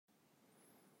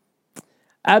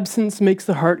Absence makes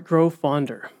the heart grow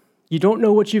fonder. You don't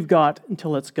know what you've got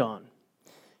until it's gone.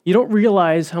 You don't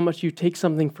realize how much you take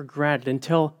something for granted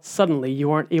until suddenly you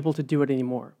aren't able to do it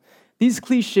anymore. These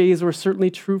cliches were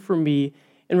certainly true for me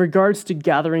in regards to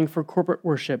gathering for corporate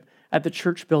worship at the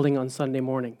church building on Sunday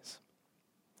mornings.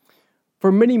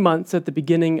 For many months at the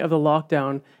beginning of the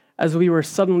lockdown, as we were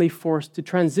suddenly forced to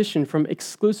transition from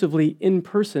exclusively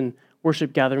in-person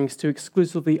worship gatherings to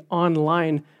exclusively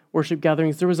online worship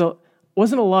gatherings, there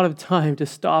wasn't a lot of time to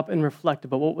stop and reflect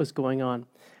about what was going on.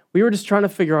 We were just trying to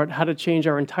figure out how to change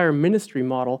our entire ministry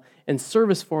model and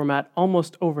service format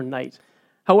almost overnight.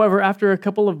 However, after a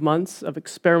couple of months of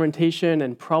experimentation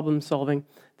and problem solving,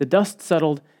 the dust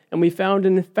settled and we found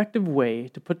an effective way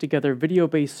to put together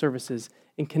video-based services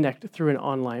and connect through an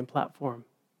online platform.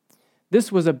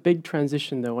 This was a big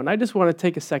transition though, and I just want to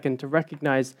take a second to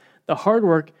recognize the hard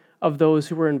work of those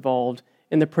who were involved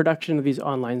in the production of these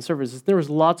online services. There was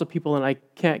lots of people, and I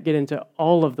can't get into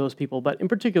all of those people, but in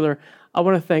particular, I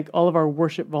want to thank all of our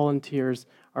worship volunteers,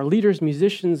 our leaders,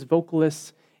 musicians,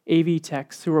 vocalists, AV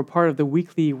techs who were part of the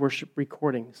weekly worship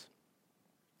recordings.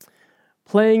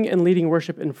 Playing and leading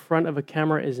worship in front of a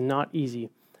camera is not easy,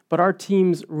 but our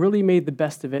teams really made the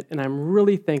best of it, and I'm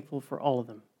really thankful for all of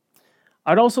them.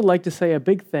 I'd also like to say a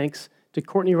big thanks to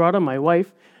Courtney Rada, my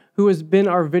wife, who has been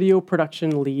our video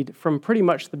production lead from pretty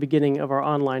much the beginning of our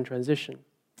online transition.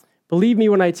 Believe me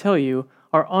when I tell you,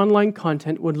 our online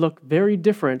content would look very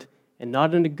different, and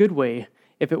not in a good way,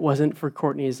 if it wasn't for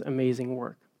Courtney's amazing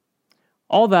work.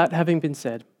 All that having been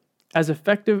said, as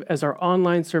effective as our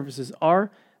online services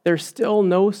are, there's still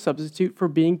no substitute for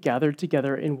being gathered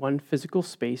together in one physical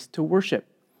space to worship.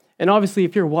 And obviously,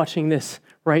 if you're watching this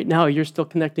right now, you're still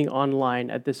connecting online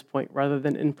at this point rather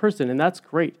than in person, and that's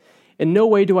great. In no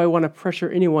way do I want to pressure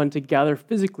anyone to gather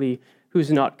physically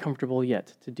who's not comfortable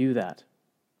yet to do that.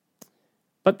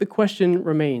 But the question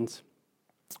remains,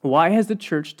 why has the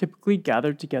church typically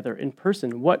gathered together in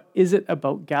person? What is it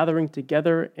about gathering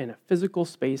together in a physical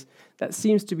space that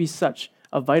seems to be such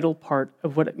a vital part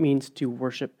of what it means to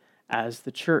worship as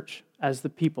the church, as the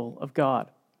people of God?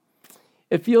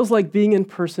 It feels like being in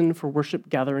person for worship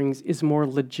gatherings is more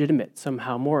legitimate,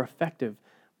 somehow more effective.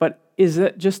 But is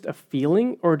it just a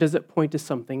feeling, or does it point to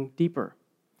something deeper?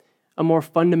 A more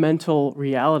fundamental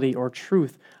reality or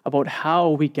truth about how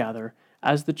we gather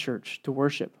as the church to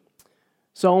worship.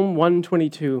 Psalm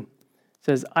 122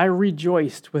 says, "I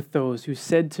rejoiced with those who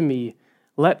said to me,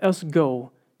 'Let us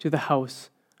go to the house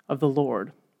of the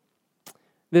Lord.'"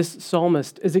 This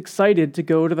psalmist is excited to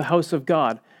go to the house of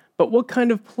God, but what kind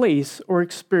of place or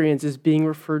experience is being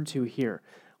referred to here?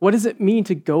 What does it mean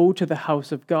to go to the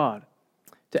house of God?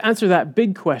 To answer that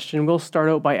big question, we'll start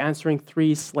out by answering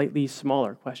three slightly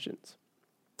smaller questions.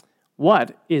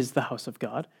 What is the house of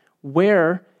God?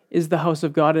 Where is the house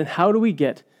of God? And how do we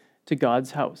get to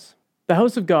God's house? The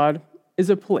house of God is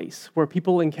a place where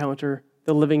people encounter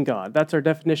the living God. That's our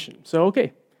definition. So,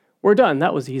 okay, we're done.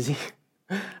 That was easy.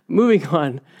 Moving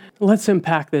on, let's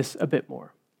unpack this a bit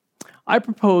more. I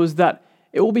propose that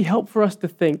it will be helpful for us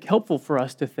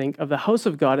to think of the house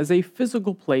of God as a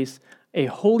physical place, a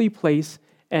holy place,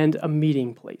 and a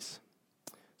meeting place.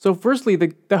 So firstly,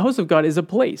 the house of God is a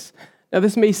place. Now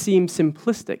this may seem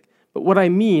simplistic, but what I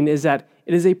mean is that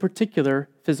it is a particular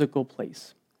physical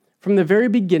place. From the very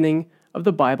beginning of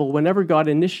the Bible, whenever God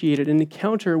initiated an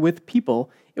encounter with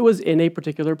people, it was in a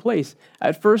particular place.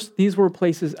 At first, these were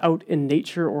places out in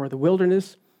nature or the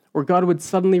wilderness, where God would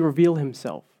suddenly reveal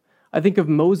himself. I think of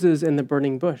Moses and the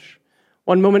burning bush.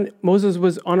 One moment, Moses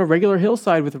was on a regular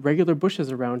hillside with regular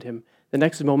bushes around him. The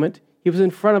next moment, he was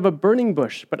in front of a burning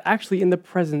bush, but actually in the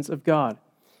presence of God.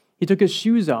 He took his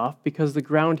shoes off because the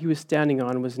ground he was standing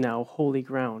on was now holy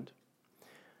ground.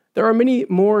 There are many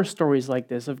more stories like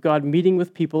this of God meeting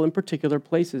with people in particular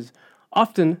places.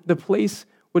 Often, the place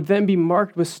would then be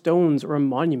marked with stones or a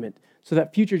monument so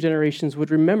that future generations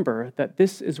would remember that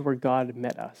this is where God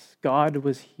met us. God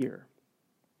was here.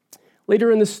 Later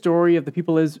in the story of the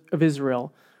people of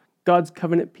Israel, God's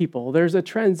covenant people, there's a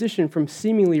transition from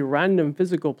seemingly random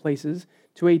physical places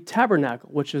to a tabernacle,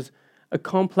 which is a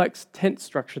complex tent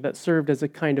structure that served as a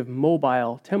kind of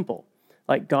mobile temple,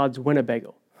 like God's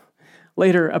Winnebago.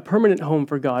 Later, a permanent home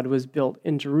for God was built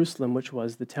in Jerusalem, which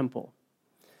was the temple.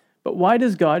 But why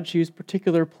does God choose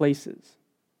particular places?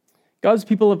 God's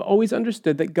people have always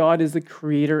understood that God is the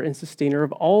creator and sustainer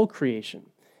of all creation.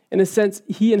 In a sense,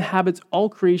 he inhabits all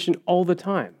creation all the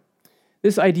time.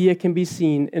 This idea can be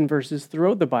seen in verses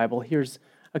throughout the Bible. Here's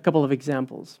a couple of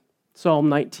examples. Psalm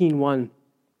 19:1.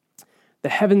 "The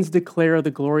heavens declare the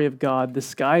glory of God. The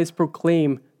skies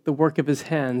proclaim the work of his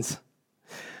hands."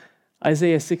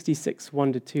 Isaiah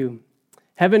 66:1-2.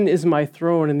 Heaven is my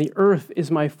throne, and the earth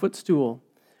is my footstool.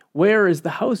 Where is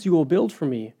the house you will build for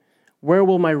me? Where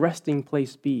will my resting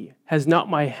place be? Has not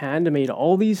my hand made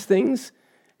all these things?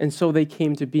 And so they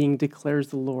came to being, declares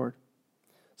the Lord.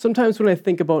 Sometimes when I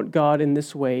think about God in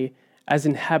this way, as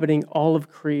inhabiting all of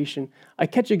creation, I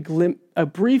catch a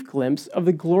brief glimpse of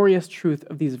the glorious truth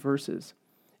of these verses,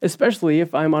 especially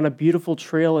if I'm on a beautiful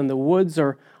trail in the woods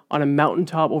or on a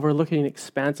mountaintop overlooking an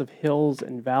expanse of hills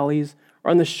and valleys, or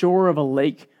on the shore of a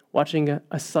lake watching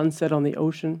a sunset on the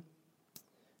ocean.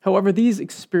 However, these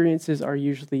experiences are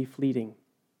usually fleeting.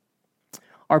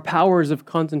 Our powers of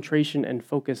concentration and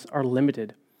focus are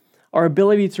limited. Our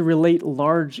ability to relate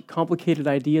large, complicated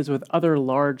ideas with other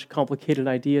large, complicated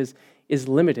ideas is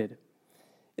limited.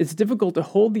 It's difficult to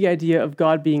hold the idea of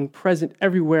God being present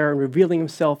everywhere and revealing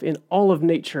himself in all of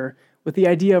nature with the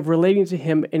idea of relating to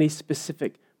him in a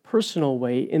specific, personal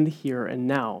way in the here and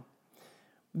now.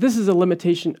 This is a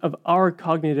limitation of our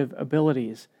cognitive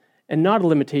abilities and not a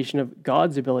limitation of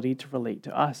God's ability to relate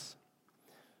to us.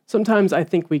 Sometimes I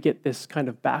think we get this kind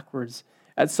of backwards.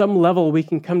 At some level, we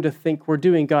can come to think we're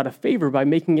doing God a favor by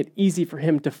making it easy for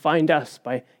him to find us,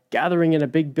 by gathering in a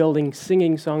big building,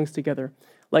 singing songs together,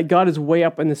 like God is way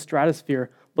up in the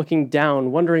stratosphere, looking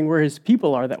down, wondering where his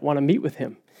people are that want to meet with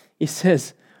him. He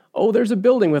says, "Oh, there's a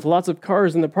building with lots of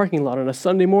cars in the parking lot on a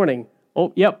Sunday morning.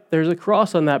 Oh, yep, there's a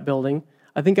cross on that building.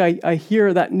 I think I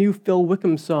hear that new Phil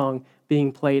Wickham song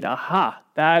being played. Aha,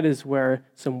 that is where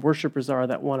some worshipers are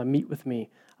that want to meet with me.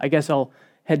 I guess I'll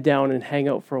head down and hang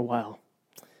out for a while."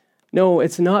 No,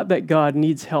 it's not that God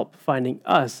needs help finding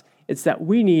us. It's that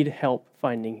we need help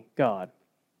finding God.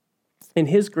 In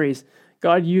his grace,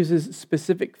 God uses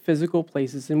specific physical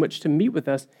places in which to meet with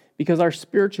us because our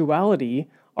spirituality,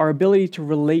 our ability to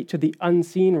relate to the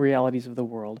unseen realities of the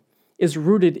world, is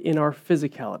rooted in our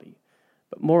physicality.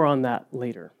 But more on that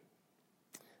later.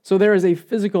 So there is a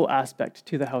physical aspect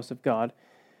to the house of God,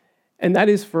 and that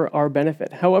is for our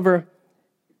benefit. However,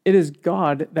 it is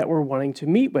God that we're wanting to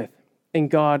meet with, and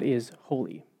God is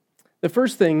holy. The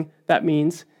first thing that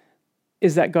means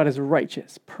is that God is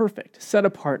righteous, perfect, set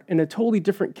apart in a totally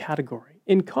different category.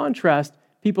 In contrast,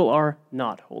 people are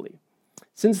not holy.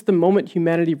 Since the moment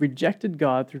humanity rejected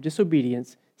God through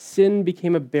disobedience, sin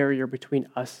became a barrier between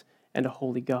us and a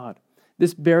holy God.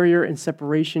 This barrier and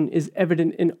separation is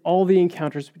evident in all the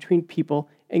encounters between people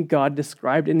and God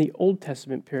described in the Old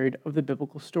Testament period of the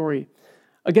biblical story.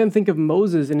 Again, think of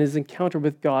Moses and his encounter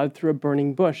with God through a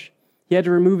burning bush. He had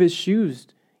to remove his shoes.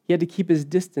 He had to keep his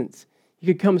distance. He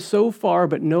could come so far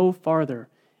but no farther,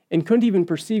 and couldn't even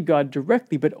perceive God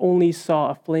directly, but only saw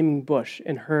a flaming bush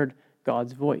and heard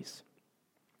God's voice.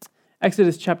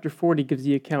 Exodus chapter 40 gives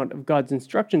the account of God's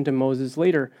instruction to Moses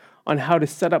later on how to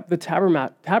set up the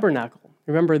tabernacle.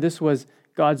 Remember, this was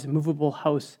God's movable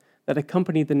house that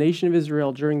accompanied the nation of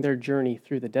Israel during their journey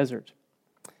through the desert.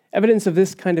 Evidence of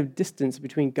this kind of distance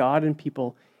between God and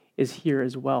people is here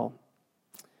as well.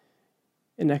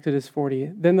 In Exodus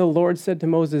 40, then the Lord said to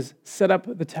Moses, "Set up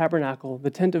the tabernacle, the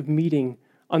tent of meeting,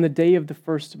 on the day of the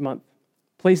first month.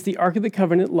 Place the ark of the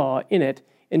covenant law in it,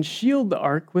 and shield the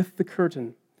ark with the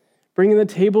curtain. Bring in the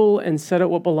table and set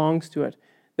out what belongs to it.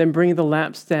 Then bring the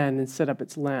lampstand and set up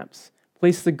its lamps.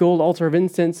 Place the gold altar of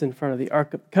incense in front of the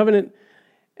ark of the covenant,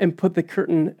 and put the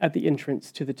curtain at the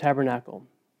entrance to the tabernacle."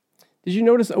 Did you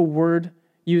notice a word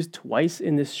used twice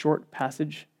in this short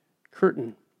passage?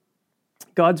 Curtain.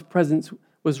 God's presence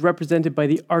was represented by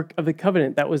the Ark of the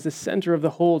Covenant. That was the center of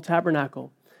the whole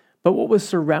tabernacle. But what was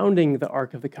surrounding the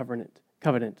Ark of the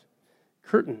Covenant?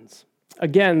 Curtains.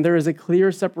 Again, there is a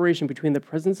clear separation between the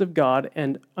presence of God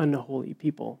and unholy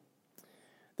people.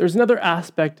 There's another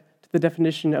aspect to the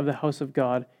definition of the house of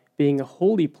God being a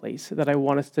holy place that I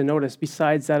want us to notice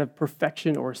besides that of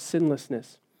perfection or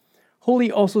sinlessness.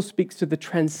 Holy also speaks to the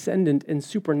transcendent and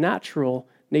supernatural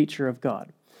nature of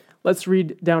God. Let's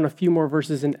read down a few more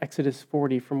verses in Exodus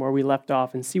 40 from where we left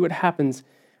off and see what happens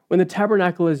when the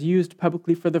tabernacle is used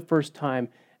publicly for the first time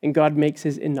and God makes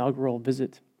his inaugural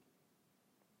visit.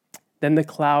 Then the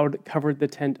cloud covered the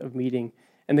tent of meeting,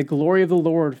 and the glory of the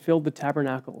Lord filled the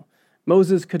tabernacle.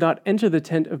 Moses could not enter the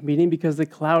tent of meeting because the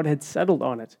cloud had settled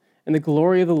on it, and the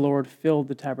glory of the Lord filled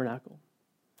the tabernacle.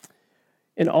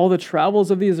 In all the travels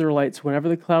of the Israelites, whenever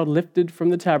the cloud lifted from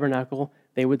the tabernacle,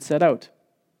 they would set out.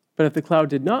 But if the cloud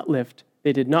did not lift,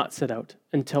 they did not set out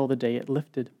until the day it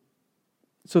lifted.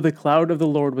 So the cloud of the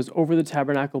Lord was over the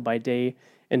tabernacle by day,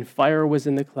 and fire was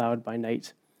in the cloud by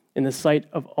night, in the sight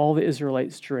of all the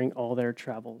Israelites during all their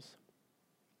travels.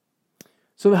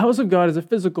 So the house of God is a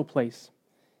physical place.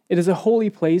 It is a holy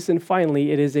place, and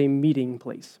finally, it is a meeting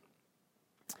place.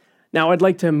 Now, I'd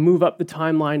like to move up the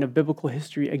timeline of biblical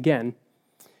history again.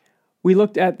 We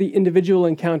looked at the individual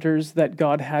encounters that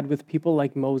God had with people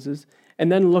like Moses,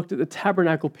 and then looked at the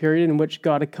tabernacle period in which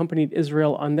God accompanied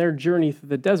Israel on their journey through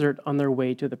the desert on their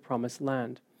way to the promised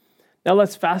land. Now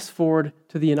let's fast forward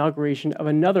to the inauguration of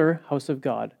another house of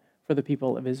God for the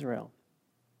people of Israel.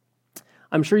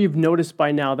 I'm sure you've noticed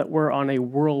by now that we're on a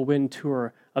whirlwind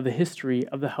tour of the history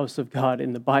of the house of God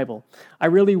in the Bible. I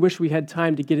really wish we had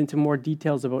time to get into more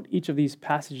details about each of these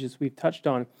passages we've touched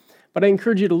on, but I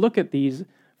encourage you to look at these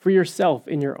for yourself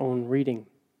in your own reading.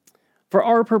 For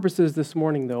our purposes this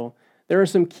morning, though, there are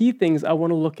some key things I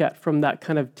want to look at from that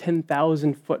kind of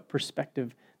 10,000-foot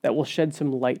perspective that will shed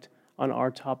some light on our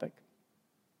topic.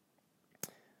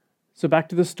 So back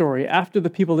to the story. After the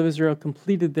people of Israel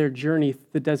completed their journey through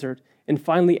the desert and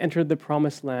finally entered the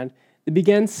promised land, they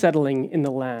began settling in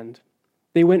the land.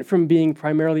 They went from being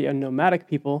primarily a nomadic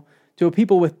people to a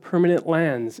people with permanent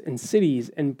lands and cities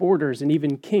and borders and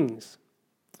even kings.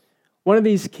 One of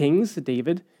these kings,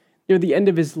 David, near the end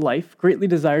of his life, greatly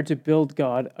desired to build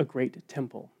God a great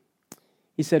temple.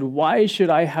 He said, "Why should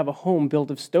I have a home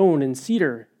built of stone and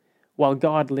cedar while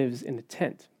God lives in a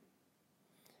tent?"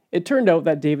 It turned out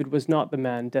that David was not the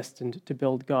man destined to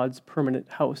build God's permanent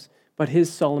house, but his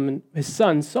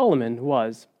son Solomon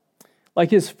was.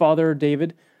 Like his father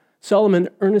David, Solomon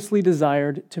earnestly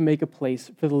desired to make a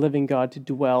place for the living God to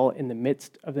dwell in the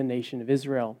midst of the nation of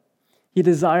Israel. He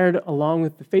desired, along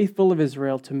with the faithful of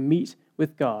Israel, to meet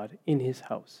with God in his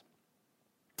house.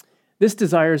 This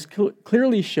desire is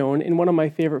clearly shown in one of my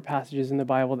favorite passages in the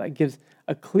Bible that gives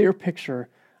a clear picture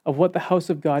of what the house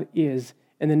of God is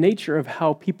and the nature of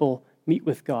how people meet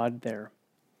with God there.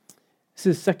 This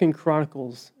is 2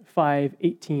 Chronicles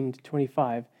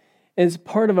 5:18-25, and it's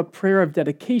part of a prayer of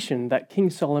dedication that King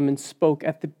Solomon spoke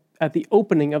at the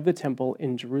opening of the temple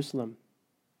in Jerusalem.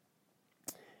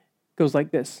 It goes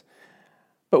like this: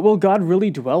 "But will God really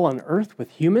dwell on earth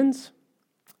with humans?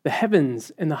 The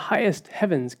heavens and the highest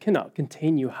heavens cannot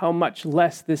contain you, how much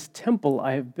less this temple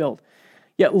I have built.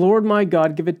 Yet, Lord my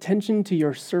God, give attention to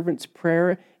your servant's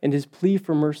prayer and his plea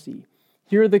for mercy.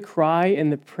 Hear the cry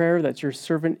and the prayer that your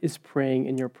servant is praying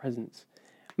in your presence.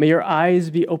 May your eyes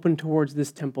be open towards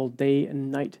this temple day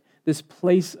and night, this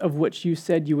place of which you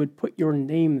said you would put your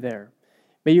name there.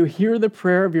 May you hear the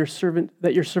prayer of your servant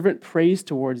that your servant prays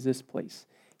towards this place.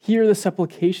 Hear the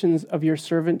supplications of your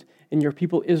servant and your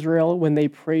people Israel when they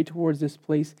pray towards this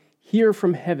place. Hear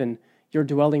from heaven, your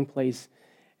dwelling place.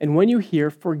 And when you hear,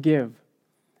 forgive.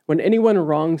 When anyone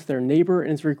wrongs their neighbor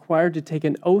and is required to take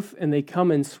an oath and they come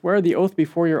and swear the oath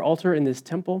before your altar in this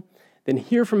temple, then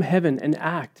hear from heaven and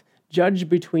act. Judge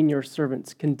between your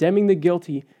servants, condemning the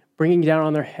guilty, bringing down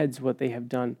on their heads what they have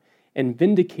done, and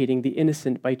vindicating the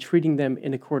innocent by treating them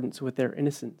in accordance with their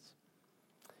innocence.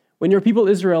 When your people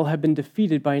Israel have been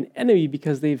defeated by an enemy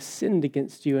because they've sinned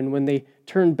against you, and when they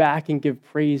turn back and give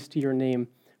praise to your name,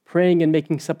 praying and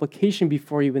making supplication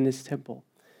before you in this temple,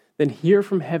 then hear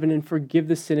from heaven and forgive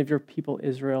the sin of your people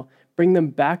Israel. Bring them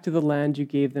back to the land you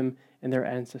gave them and their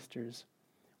ancestors.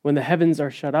 When the heavens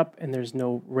are shut up and there's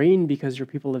no rain because your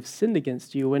people have sinned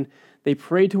against you, when they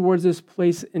pray towards this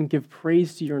place and give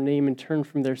praise to your name and turn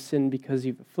from their sin because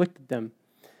you've afflicted them,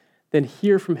 then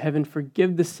hear from heaven,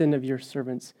 forgive the sin of your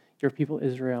servants, your people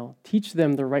Israel. Teach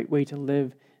them the right way to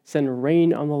live. Send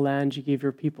rain on the land you gave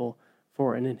your people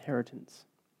for an inheritance."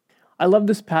 I love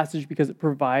this passage because it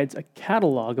provides a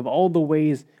catalog of all the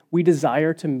ways we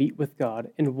desire to meet with God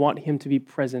and want him to be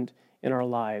present in our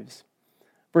lives.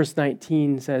 Verse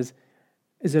 19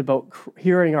 is about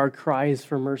hearing our cries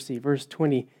for mercy. Verse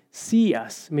 20, see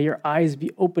us, may your eyes be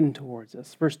open towards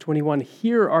us. Verse 21,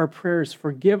 hear our prayers,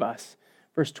 forgive us.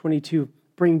 Verse 22,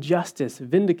 bring justice,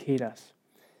 vindicate us.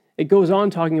 It goes on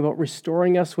talking about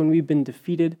restoring us when we've been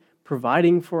defeated,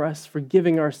 providing for us,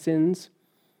 forgiving our sins.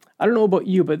 I don't know about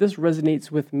you, but this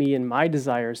resonates with me and my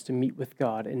desires to meet with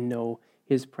God and know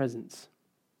his presence.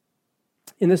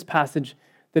 In this passage,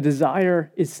 the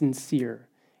desire is sincere.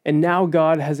 And now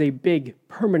God has a big,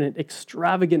 permanent,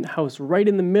 extravagant house right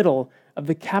in the middle of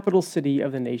the capital city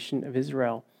of the nation of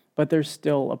Israel. But there's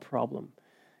still a problem.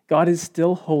 God is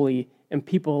still holy, and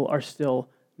people are still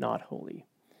not holy.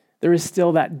 There is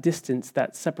still that distance,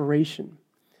 that separation.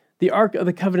 The Ark of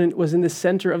the Covenant was in the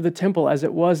center of the temple as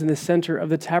it was in the center of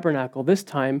the tabernacle, this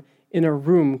time in a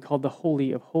room called the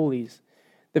Holy of Holies,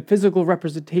 the physical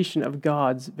representation of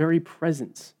God's very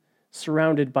presence,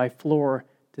 surrounded by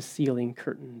floor-to-ceiling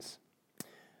curtains.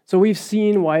 So we've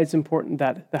seen why it's important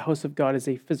that the house of God is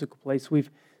a physical place.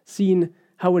 We've seen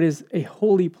how it is a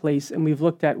holy place, and we've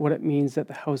looked at what it means that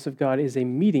the house of God is a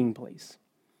meeting place.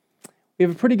 We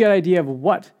have a pretty good idea of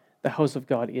what the house of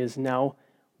God is. Now,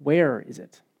 where is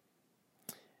it?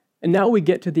 And now we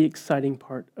get to the exciting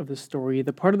part of the story,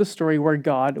 the part of the story where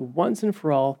God, once and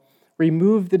for all,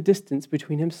 removed the distance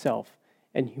between himself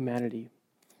and humanity.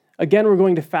 Again, we're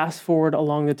going to fast forward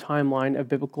along the timeline of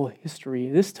biblical history,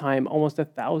 this time almost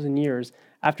 1,000 years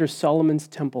after Solomon's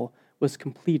temple was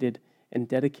completed and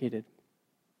dedicated.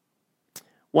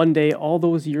 One day, all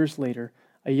those years later,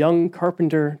 a young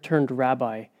carpenter turned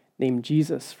rabbi named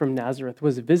Jesus from Nazareth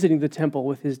was visiting the temple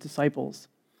with his disciples.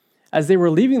 As they were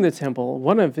leaving the temple,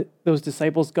 one of those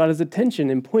disciples got his attention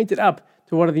and pointed up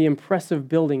to one of the impressive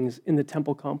buildings in the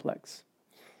temple complex.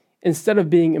 Instead of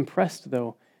being impressed,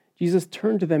 though, Jesus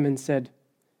turned to them and said,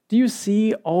 "Do you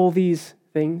see all these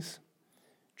things?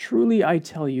 Truly, I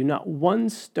tell you, not one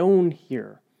stone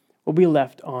here will be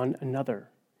left on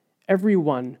another. Every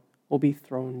one will be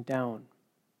thrown down."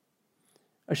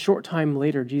 A short time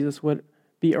later, Jesus would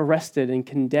be arrested and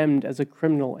condemned as a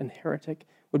criminal and heretic,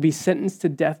 would be sentenced to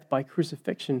death by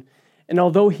crucifixion, and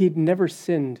although he'd never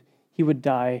sinned, he would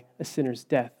die a sinner's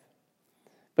death.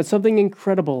 But something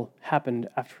incredible happened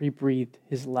after he breathed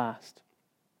his last.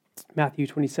 Matthew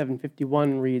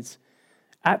 27:51 reads,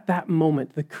 "At that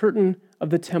moment, the curtain of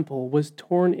the temple was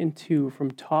torn in two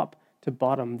from top to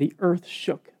bottom. The earth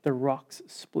shook, the rocks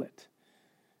split."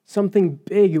 Something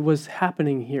big was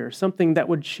happening here, something that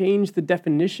would change the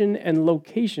definition and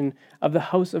location of the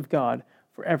house of God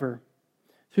forever.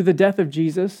 Through the death of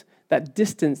Jesus, that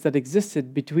distance that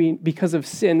existed because of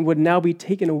sin would now be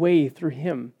taken away through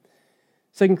him.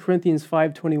 2 Corinthians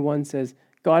 5:21 says,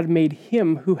 "God made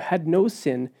him who had no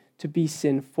sin to be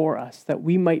sin for us, that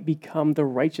we might become the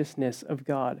righteousness of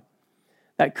God."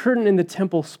 That curtain in the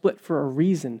temple split for a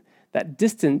reason. That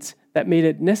distance that made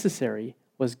it necessary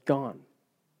was gone.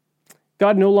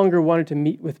 God no longer wanted to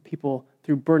meet with people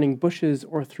through burning bushes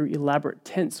or through elaborate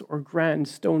tents or grand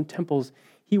stone temples.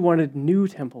 He wanted new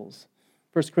temples.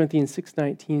 1 Corinthians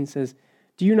 6:19 says,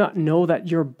 "Do you not know that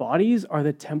your bodies are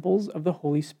the temples of the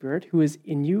Holy Spirit who is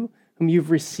in you, whom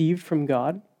you've received from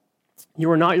God?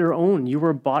 You are not your own. You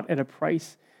were bought at a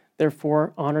price.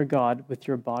 Therefore, honor God with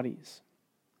your bodies."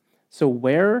 So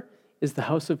where is the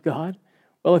house of God?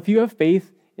 Well, if you have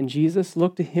faith in Jesus,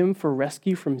 look to him for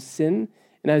rescue from sin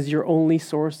and as your only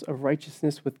source of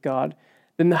righteousness with God,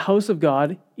 then the house of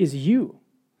God is you.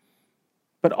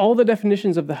 But all the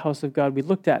definitions of the house of God we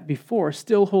looked at before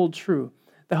still hold true.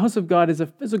 The house of God is a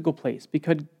physical place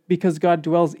because God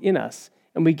dwells in us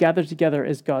and we gather together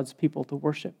as God's people to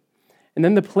worship. And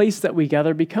then the place that we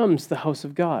gather becomes the house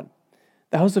of God.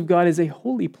 The house of God is a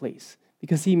holy place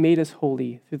because he made us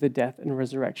holy through the death and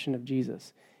resurrection of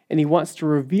Jesus. And he wants to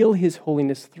reveal his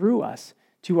holiness through us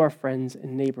to our friends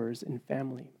and neighbors and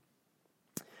family.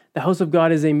 The house of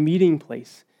God is a meeting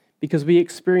place because we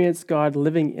experience God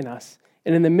living in us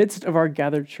and in the midst of our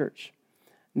gathered church.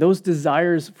 Those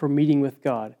desires for meeting with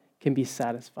God can be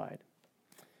satisfied.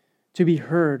 To be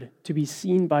heard, to be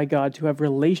seen by God, to have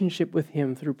relationship with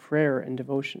him through prayer and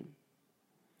devotion.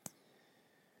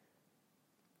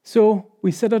 So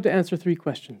we set out to answer 3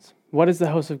 questions. What is the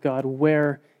house of God?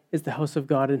 Where is the house of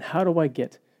God? And how do I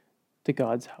get to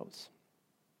God's house?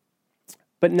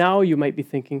 But now you might be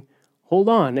thinking, hold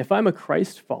on, if I'm a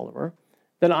Christ follower,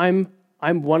 then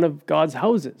I'm one of God's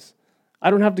houses. I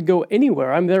don't have to go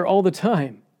anywhere. I'm there all the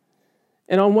time.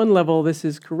 And on one level, this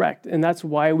is correct, and that's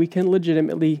why we can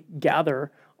legitimately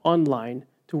gather online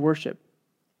to worship.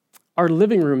 Our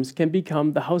living rooms can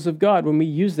become the house of God when we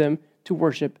use them to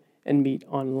worship and meet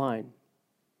online.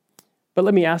 But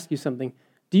let me ask you something.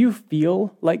 Do you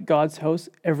feel like God's house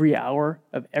every hour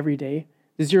of every day?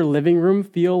 Does your living room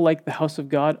feel like the house of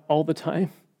God all the time?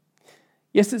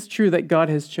 Yes, it's true that God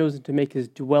has chosen to make his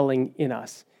dwelling in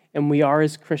us, and we are,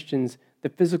 as Christians, the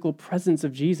physical presence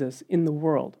of Jesus in the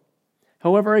world.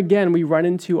 However, again, we run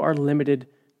into our limited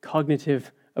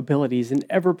cognitive abilities and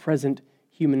ever-present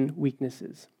human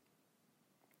weaknesses.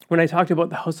 When I talked about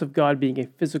the house of God being a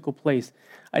physical place,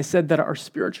 I said that our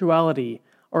spirituality,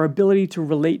 our ability to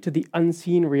relate to the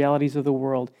unseen realities of the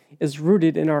world, is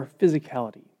rooted in our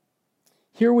physicality.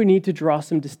 Here we need to draw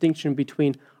some distinction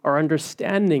between our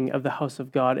understanding of the house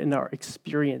of God and our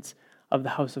experience of the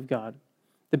house of God.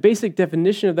 The basic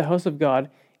definition of the house of God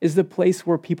is the place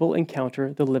where people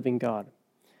encounter the living God.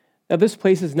 Now, this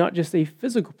place is not just a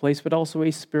physical place, but also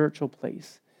a spiritual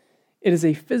place. It is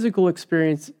a physical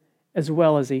experience as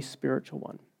well as a spiritual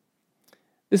one.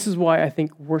 This is why I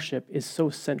think worship is so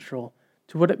central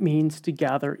to what it means to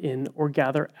gather in or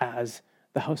gather as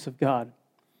the house of God.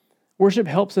 Worship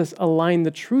helps us align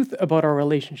the truth about our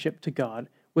relationship to God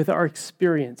with our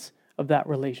experience of that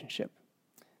relationship.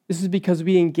 This is because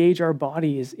we engage our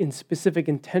bodies in specific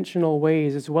intentional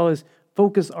ways as well as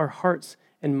focus our hearts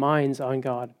and minds on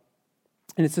God.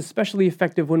 And it's especially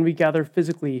effective when we gather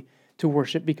physically to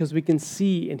worship because we can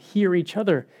see and hear each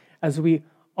other as we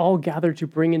all gather to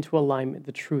bring into alignment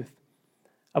the truth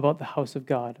about the house of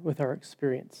God with our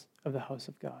experience of the house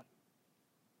of God.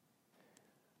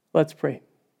 Let's pray.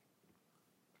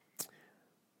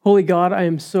 Holy God, I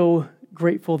am so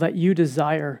grateful that you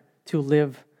desire to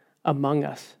live among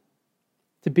us,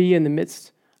 to be in the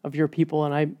midst of your people.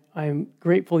 And I'm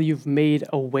grateful you've made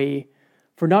a way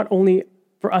for not only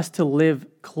for us to live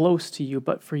close to you,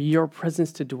 but for your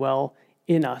presence to dwell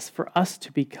in us, for us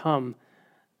to become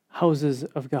houses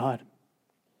of God.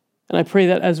 And I pray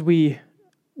that as we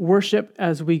worship,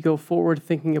 as we go forward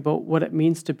thinking about what it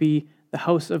means to be the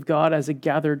house of God as a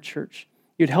gathered church,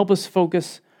 you'd help us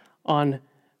focus on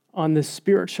the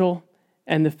spiritual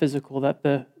and the physical, that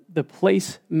the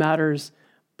place matters,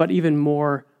 but even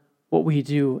more what we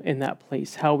do in that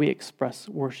place, how we express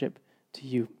worship to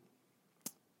you.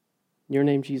 In your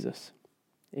name, Jesus,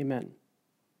 amen.